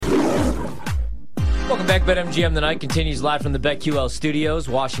Welcome back. BetMGM The Night continues live from the BetQL studios,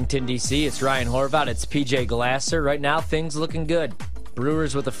 Washington, D.C. It's Ryan Horvath. It's PJ Glasser. Right now, things looking good.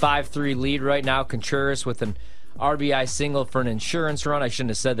 Brewers with a 5-3 lead right now. Contreras with an RBI single for an insurance run. I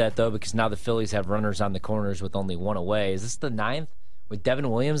shouldn't have said that, though, because now the Phillies have runners on the corners with only one away. Is this the ninth? With Devin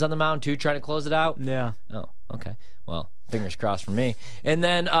Williams on the mound, too, trying to close it out? Yeah. Oh, okay. Well, fingers crossed for me. And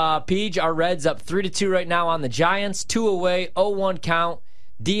then, Peach, our Reds up 3-2 right now on the Giants. 2 away, 0-1 count.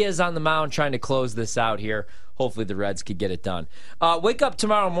 Diaz on the mound trying to close this out here. Hopefully the Reds could get it done. Wake up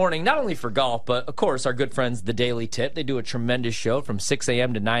tomorrow morning, not only for golf, but, of course, our good friends, The Daily Tip. They do a tremendous show from 6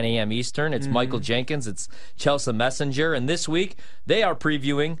 a.m. to 9 a.m. Eastern. It's Michael Jenkins. It's Chelsea Messenger. And this week, they are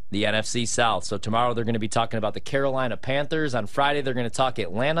previewing the NFC South. So tomorrow they're going to be talking about the Carolina Panthers. On Friday, they're going to talk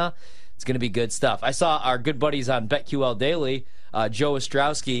Atlanta. It's going to be good stuff. I saw our good buddies on BetQL Daily, Joe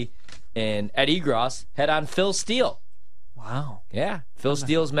Ostrowski and Ed Egros, head on Phil Steele. Wow. Yeah, Phil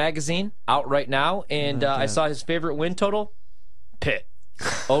Steele's magazine out right now, and I saw his favorite win total, Pitt.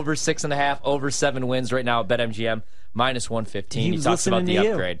 Over 6.5, over 7 wins right now at BetMGM, minus 115. He talks about the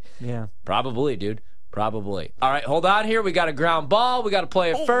upgrade. Yeah. Probably, dude. Probably. All right, hold on here. We got a ground ball. We got to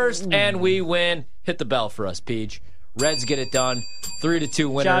play it first, and we win. Hit the bell for us, Peach. Reds get it done.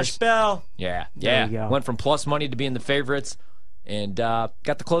 3-2 winners. Josh Bell. Yeah. There you go. Went from plus money to being the favorites. And got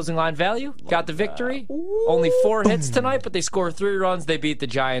the closing line value, got the victory. Only 4 hits tonight, but they score 3 runs. They beat the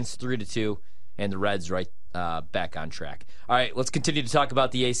Giants 3-2, and the Reds right back on track. All right, let's continue to talk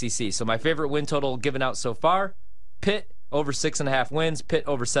about the ACC. So my favorite win total given out so far, Pitt over 6.5 wins, Pitt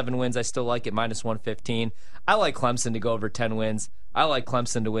over 7 wins. I still like it, minus 115. I like Clemson to go over 10 wins. I like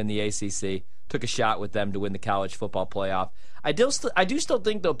Clemson to win the ACC. Took a shot with them to win the college football playoff. I do still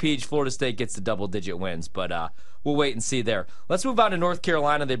think, though, Peach, Florida State gets the double-digit wins, but we'll wait and see there. Let's move on to North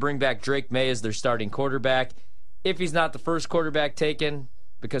Carolina. They bring back Drake May as their starting quarterback. If he's not the first quarterback taken,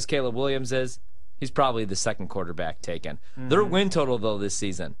 because Caleb Williams is, he's probably the second quarterback taken. Their win total, though, this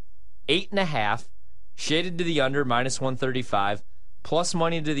season, 8.5, shaded to the under, minus 135. Plus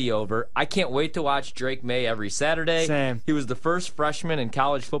money to the over. I can't wait to watch Drake May every Saturday. Same. He was the first freshman in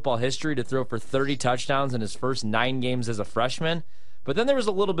college football history to throw for 30 touchdowns in his first 9 games as a freshman. But then there was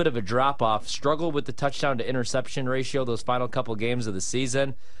a little bit of a drop-off, struggle with the touchdown-to-interception ratio those final couple games of the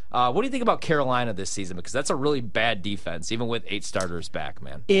season. What do you think about Carolina this season? Because that's a really bad defense, even with 8 starters back,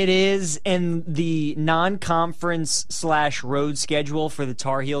 man. It is, and the non-conference/road schedule for the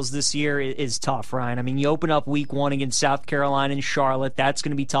Tar Heels this year is tough, Ryan. I mean, you open up week 1 against South Carolina and Charlotte. That's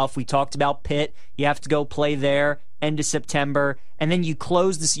going to be tough. We talked about Pitt. You have to go play there end of September. And then you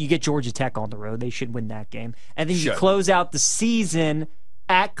close this. You get Georgia Tech on the road. They should win that game. And then you close out the season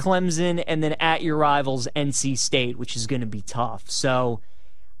at Clemson and then at your rivals, NC State, which is going to be tough. So,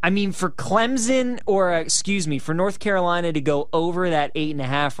 I mean, for Clemson, for North Carolina to go over that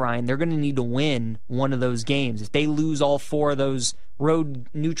 8.5, Ryan, they're going to need to win one of those games. If they lose all 4 of those road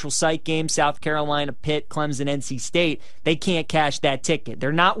neutral site games, South Carolina, Pitt, Clemson, NC State, they can't cash that ticket.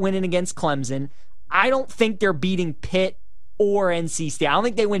 They're not winning against Clemson. I don't think they're beating Pitt or NC State. I don't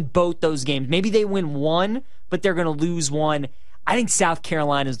think they win both those games. Maybe they win one, but they're going to lose one. I think South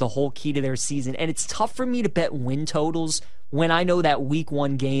Carolina is the whole key to their season, and it's tough for me to bet win totals when I know that week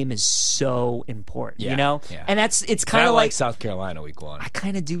 1 game is so important, you know? Yeah. And it's kind of like South Carolina week 1. I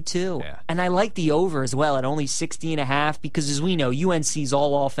kind of do too. Yeah. And I like the over as well at only 60.5 because, as we know, UNC's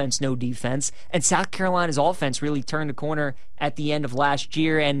all offense, no defense, and South Carolina's offense really turned the corner at the end of last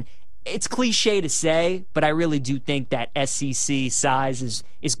year, and it's cliche to say, but I really do think that SEC size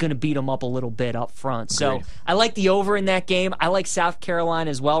is going to beat them up a little bit up front. So I like the over in that game. I like South Carolina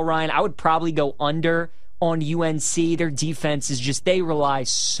as well, Ryan. I would probably go under on UNC. Their defense is just, they rely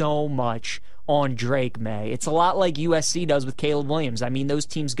so much on Drake May. It's a lot like USC does with Caleb Williams. I mean, those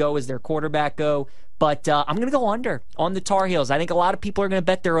teams go as their quarterback go. But I'm going to go under on the Tar Heels. I think a lot of people are going to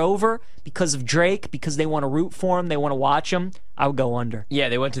bet they're over because of Drake, because they want to root for him, they want to watch him. I would go under. Yeah,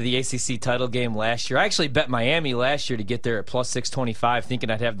 they went to the ACC title game last year. I actually bet Miami last year to get there at plus 625,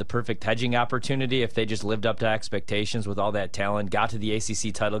 thinking I'd have the perfect hedging opportunity if they just lived up to expectations with all that talent. Got to the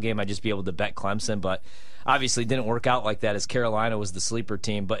ACC title game, I'd just be able to bet Clemson, but obviously didn't work out like that as Carolina was the sleeper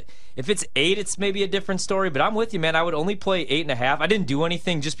team. But if it's 8, it's maybe a different story. But I'm with you, man. I would only play 8.5. I didn't do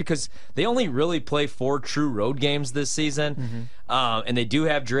anything just because they only really play 4 true road games this season. And they do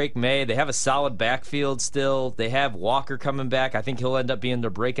have Drake May. They have a solid backfield still. They have Walker coming back. I think he'll end up being their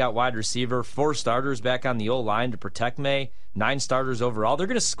breakout wide receiver. 4 starters back on the O-line to protect May. 9 starters overall. They're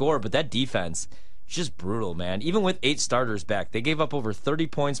going to score, but that defense is just brutal, man. Even with 8 starters back, they gave up over 30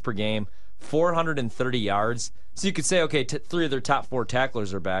 points per game. 430 yards. So you could say, okay, 3 of their top 4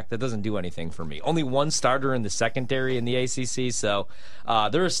 tacklers are back. That doesn't do anything for me. Only 1 starter in the secondary in the ACC, so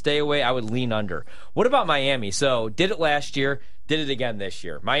they're a stay away. I would lean under. What about Miami? So did it last year, did it again this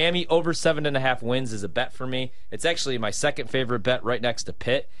year. Miami over 7.5 wins is a bet for me. It's actually my second favorite bet right next to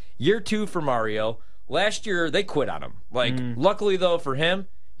Pitt. Year 2 for Mario. Last year, they quit on him. Luckily, though, for him,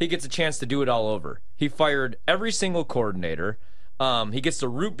 he gets a chance to do it all over. He fired every single coordinator. He gets to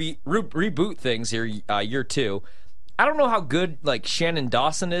reboot things here year 2. I don't know how good Shannon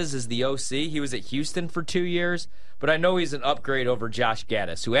Dawson is as the OC. He was at Houston for 2 years, but I know he's an upgrade over Josh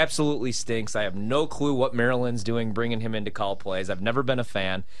Gaddis, who absolutely stinks. I have no clue what Maryland's doing bringing him in to call plays. I've never been a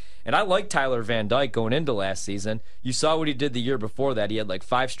fan. And I like Tyler Van Dyke going into last season. You saw what he did the year before that. He had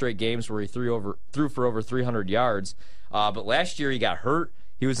 5 straight games where he threw for over 300 yards. But last year he got hurt.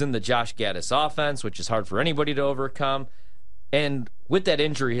 He was in the Josh Gaddis offense, which is hard for anybody to overcome. And with that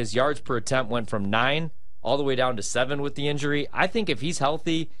injury, his yards per attempt went from 9 all the way down to 7 with the injury. I think if he's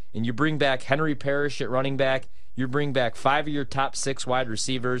healthy and you bring back Henry Parrish at running back, you bring back 5 of your top 6 wide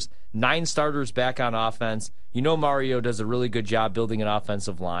receivers, 9 starters back on offense. You know Mario does a really good job building an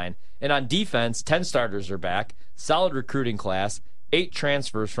offensive line. And on defense, 10 starters are back, solid recruiting class, 8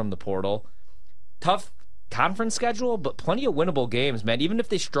 transfers from the portal. Tough conference schedule, but plenty of winnable games, man. Even if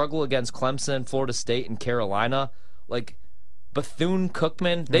they struggle against Clemson, Florida State, and Carolina,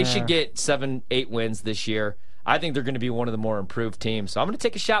 Bethune-Cookman, they should get 7-8 wins this year. I think they're going to be one of the more improved teams. So I'm going to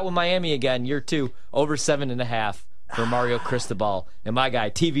take a shot with Miami again, year 2, over 7.5 for Mario Cristobal and my guy,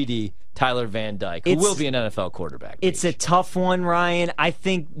 TVD, Tyler Van Dyke, who will be an NFL quarterback. It's a tough one, Ryan. I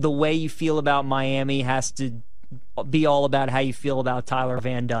think the way you feel about Miami has to be all about how you feel about Tyler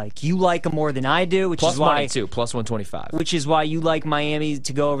Van Dyke. You like him more than I do, which plus is why money too, plus 125. Which is why you like Miami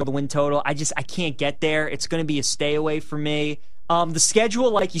to go over the win total. I can't get there. It's going to be a stay away for me. The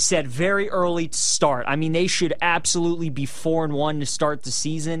schedule, like you said, very early to start. I mean, they should absolutely be 4-1 to start the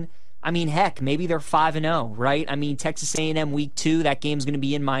season. I mean, heck, maybe they're 5-0, right? I mean, Texas A&M week 2, that game's going to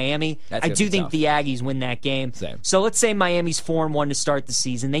be in Miami. I do think the Aggies win that game. Same. So let's say Miami's 4-1 to start the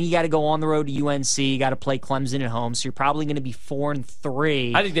season. Then you got to go on the road to UNC. You got to play Clemson at home. So you're probably going to be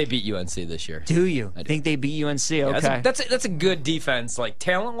 4-3. I think they beat UNC this year. Do you? I think they beat UNC? Okay. Yeah, that's a good defense,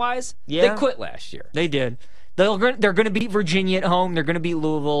 talent-wise. Yeah. They quit last year. They did. They're going to beat Virginia at home. They're going to beat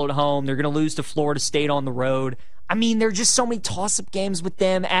Louisville at home. They're going to lose to Florida State on the road. I mean, there are just so many toss-up games with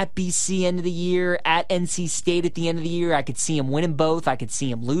them at BC end of the year, at NC State at the end of the year. I could see them winning both. I could see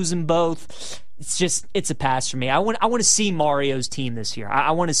them losing both. It's a pass for me. I want to see Mario's team this year.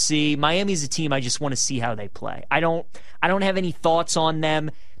 I want to see Miami's a team. I just want to see how they play. I don't have any thoughts on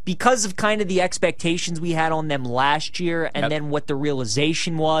them because of kind of the expectations we had on them last year, and then what the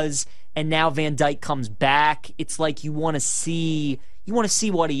realization was. And now Van Dyke comes back. It's like you want to see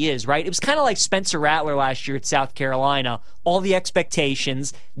what he is, right? It was kind of like Spencer Rattler last year at South Carolina. All the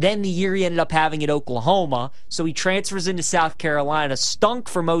expectations. Then the year he ended up having at Oklahoma. So he transfers into South Carolina, stunk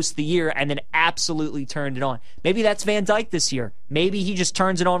for most of the year, and then absolutely turned it on. Maybe that's Van Dyke this year. Maybe he just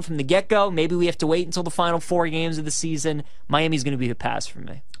turns it on from the get-go. Maybe we have to wait until the final 4 games of the season. Miami's going to be a pass for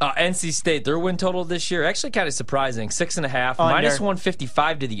me. NC State, their win total this year, actually kind of surprising. 6.5, minus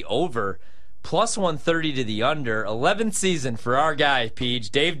 155 to the over. Plus 130 to the under. 11th season for our guy, Peach,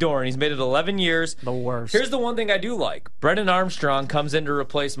 Dave Doran. He's made it 11 years. The worst. Here's the one thing I do like. Brendan Armstrong comes in to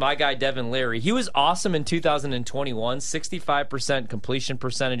replace my guy, Devin Leary. He was awesome in 2021. 65% completion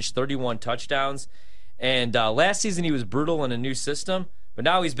percentage, 31 touchdowns. And last season he was brutal in a new system, but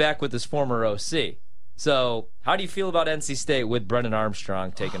now he's back with his former OC. So how do you feel about NC State with Brendan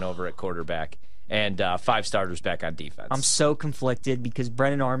Armstrong taking over at quarterback? And 5 starters back on defense. I'm so conflicted because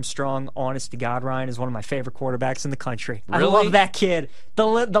Brennan Armstrong, honest to God, Ryan, is one of my favorite quarterbacks in the country. Really? I love that kid. The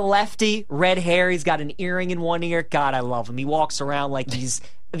lefty, red hair, he's got an earring in one ear. God, I love him. He walks around like he's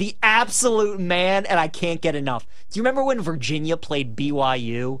the absolute man, and I can't get enough. Do you remember when Virginia played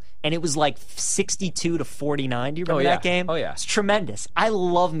BYU, and it was like 62-49? Do you remember that game? Oh, yeah. It's tremendous. I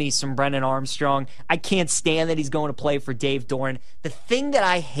love me some Brennan Armstrong. I can't stand that he's going to play for Dave Doran. The thing that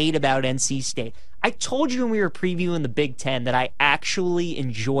I hate about NC State, I told you when we were previewing the Big Ten that I actually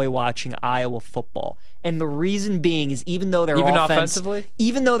enjoy watching Iowa football. And the reason being is even though their offense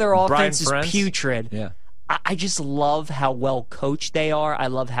is putrid, yeah. I just love how well coached they are. I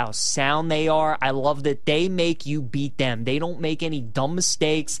love how sound they are. I love that they make you beat them. They don't make any dumb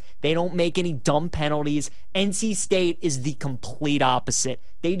mistakes. They don't make any dumb penalties. NC State is the complete opposite.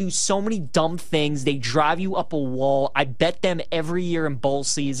 They do so many dumb things. They drive you up a wall. I bet them every year in bowl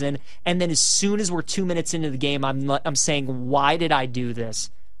season. And then as soon as we're 2 minutes into the game, I'm saying, why did I do this?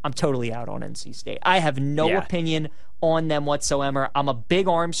 I'm totally out on NC State. I have no opinion on them whatsoever. I'm a big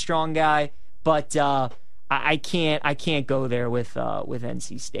Armstrong guy. but I can't go there with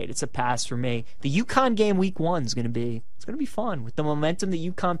NC State. It's a pass for me. The UConn game week 1 is going to be fun with the momentum that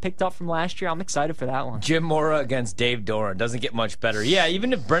UConn picked up from last year. I'm excited for that one. Jim Mora against Dave Doran doesn't get much better. Yeah,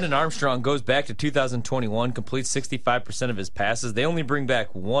 even if Brennan Armstrong goes back to 2021, completes 65% of his passes, they only bring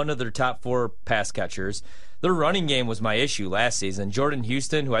back one of their top 4 pass catchers. Their running game was my issue last season. Jordan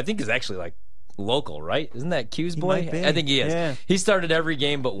Houston, who I think is actually like local, right? Isn't that Q's boy? I think he is. Yeah. He started every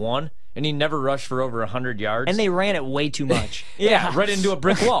game but one, and he never rushed for over 100 yards. And they ran it way too much. Yeah, right into a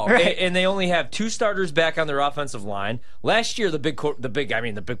brick wall. Right. And they only have 2 starters back on their offensive line. Last year, the big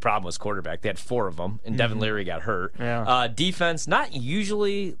problem was quarterback. They had 4 of them, and Devin Leary got hurt. Yeah. Defense, not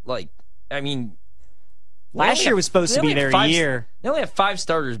usually Last year was supposed to be their year. They only have 5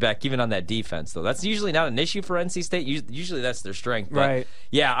 starters back, even on that defense, though. That's usually not an issue for NC State. Usually that's their strength. But right.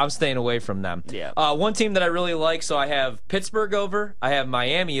 Yeah, I'm staying away from them. Yeah. One team that I really like, so I have Pittsburgh over, I have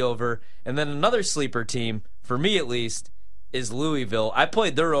Miami over, and then another sleeper team, for me at least, is Louisville. I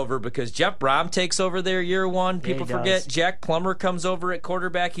played their over because Jeff Brom takes over there year 1. People forget Jack Plummer comes over at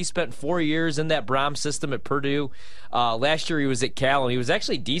quarterback. He spent 4 years in that Brom system at Purdue. Last year he was at Cal, and he was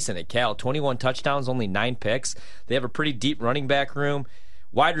actually decent at Cal. 21 touchdowns, only 9 picks. They have a pretty deep running back room.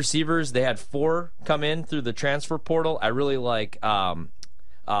 Wide receivers, they had 4 come in through the transfer portal. I really like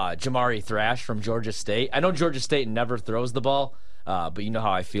Jamari Thrash from Georgia State. I know Georgia State never throws the ball, but you know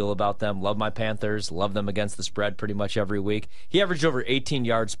how I feel about them. Love my Panthers. Love them against the spread pretty much every week. He averaged over 18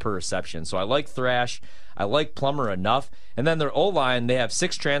 yards per reception. So I like Thrash. I like Plummer enough. And then their O-line, they have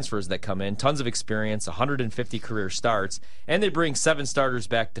 6 transfers that come in, tons of experience, 150 career starts, and they bring 7 starters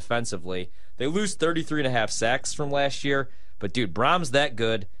back defensively. They lose 33.5 sacks from last year, but dude, Brom's that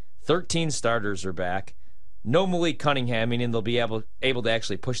good. 13 starters are back. No Malik Cunningham, meaning they'll be able to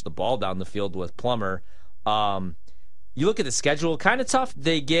actually push the ball down the field with Plummer. You look at the schedule, kind of tough.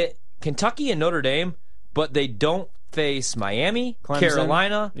 They get Kentucky and Notre Dame, but they don't face Miami, Clemson,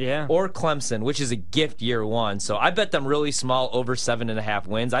 Carolina, or Clemson, which is a gift year 1. So I bet them really small, over 7.5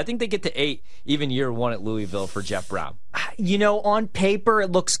 wins. I think they get to 8 even year 1 at Louisville for Jeff Brom. You know, on paper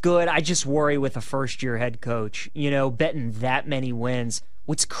it looks good. I just worry with a first-year head coach, betting that many wins.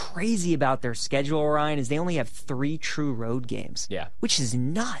 What's crazy about their schedule, Ryan, is they only have 3 true road games. Yeah. Which is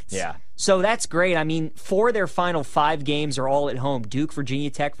nuts. Yeah. So that's great. I mean, 4 of their final 5 games are all at home. Duke, Virginia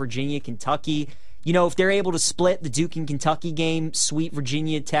Tech, Virginia, Kentucky. If they're able to split the Duke and Kentucky game, sweep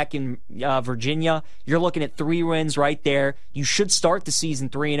Virginia Tech and Virginia, you're looking at 3 wins right there. You should start the season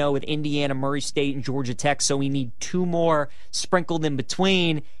 3-0 with Indiana, Murray State, and Georgia Tech, so we need 2 more sprinkled in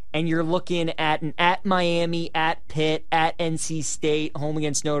between. And you're looking at Miami, at Pitt, at NC State, home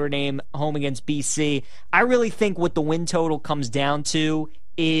against Notre Dame, home against BC. I really think what the win total comes down to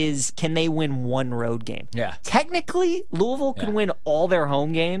is, can they win 1 road game? Yeah. Technically, Louisville can win all their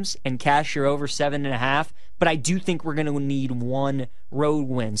home games and cash your over 7.5, but I do think we're going to need 1 road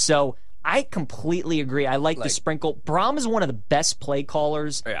win. So I completely agree. I like the sprinkle. Brom is one of the best play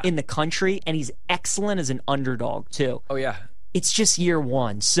callers in the country, and he's excellent as an underdog, too. Oh, yeah. It's just year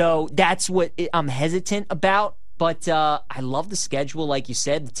 1. So that's what I'm hesitant about. But I love the schedule, like you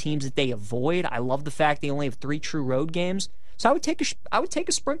said, the teams that they avoid. I love the fact they only have 3 true road games. So I would take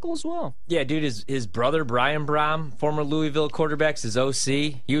a sprinkle as well. Yeah, dude, his brother Brian Brom, former Louisville quarterbacks, is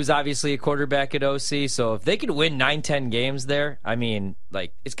OC. He was obviously a quarterback at OC. So if they could win 9-10 games there, I mean,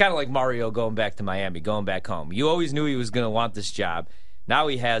 it's kind of like Mario going back to Miami, going back home. You always knew he was going to want this job. Now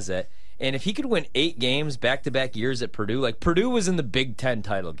he has it. And if he could win 8 games back-to-back years at Purdue, like Purdue was in the Big Ten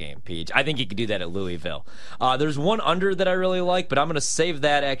title game, Peach. I think he could do that at Louisville. There's one under that I really like, but I'm going to save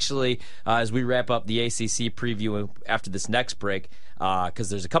that actually as we wrap up the ACC preview after this next break because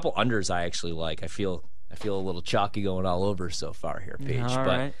there's a couple unders I actually like. I feel a little chalky going all over so far here, Peach. All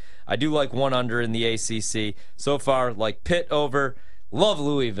right. I do like one under in the ACC. So far, like Pitt over. Love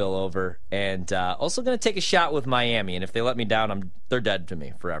Louisville over, and also going to take a shot with Miami. And if they let me down, they're dead to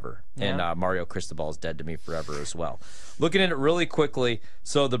me forever. Yeah. And Mario Cristobal is dead to me forever as well. Looking at it really quickly,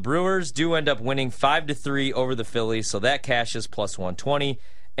 so the Brewers do end up winning 5-3 over the Phillies, so that cashes plus 120,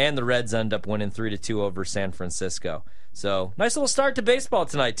 and the Reds end up winning 3-2 over San Francisco. So nice little start to baseball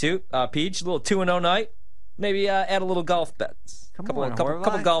tonight too, Peach. A little 2-0 night. Maybe add a little golf bets. Couple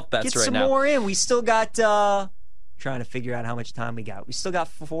golf bets Get right some now. more in. We still got. Trying to figure out how much time we got. We still got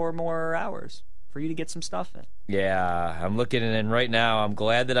 4 more hours for you to get some stuff in. Yeah, I'm looking at it, and right now I'm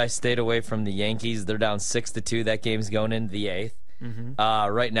glad that I stayed away from the Yankees. They're down 6-2. That game's going into the 8th.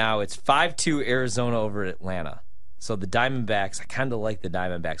 Mm-hmm. Right now it's 5-2 Arizona over Atlanta. So the Diamondbacks, I kind of like the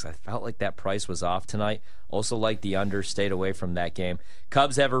Diamondbacks. I felt like that price was off tonight. Also like the under, stayed away from that game.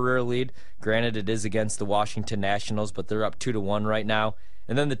 Cubs have a rear lead. Granted, it is against the Washington Nationals, but they're up 2-1 right now.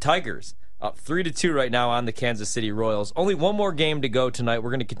 And then the Tigers. Up 3-2 right now on the Kansas City Royals. Only one more game to go tonight.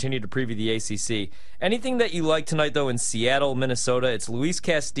 We're going to continue to preview the ACC. Anything that you like tonight, though, in Seattle, Minnesota? It's Luis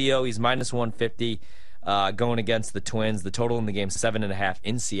Castillo. He's minus 150 going against the Twins. The total in the game, 7.5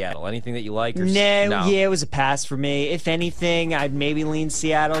 in Seattle. Anything that you like? No, yeah, it was a pass for me. If anything, I'd maybe lean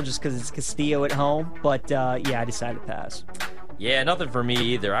Seattle just because it's Castillo at home. But, yeah, I decided to pass. Yeah, nothing for me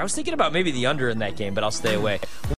either. I was thinking about maybe the under in that game, but I'll stay away.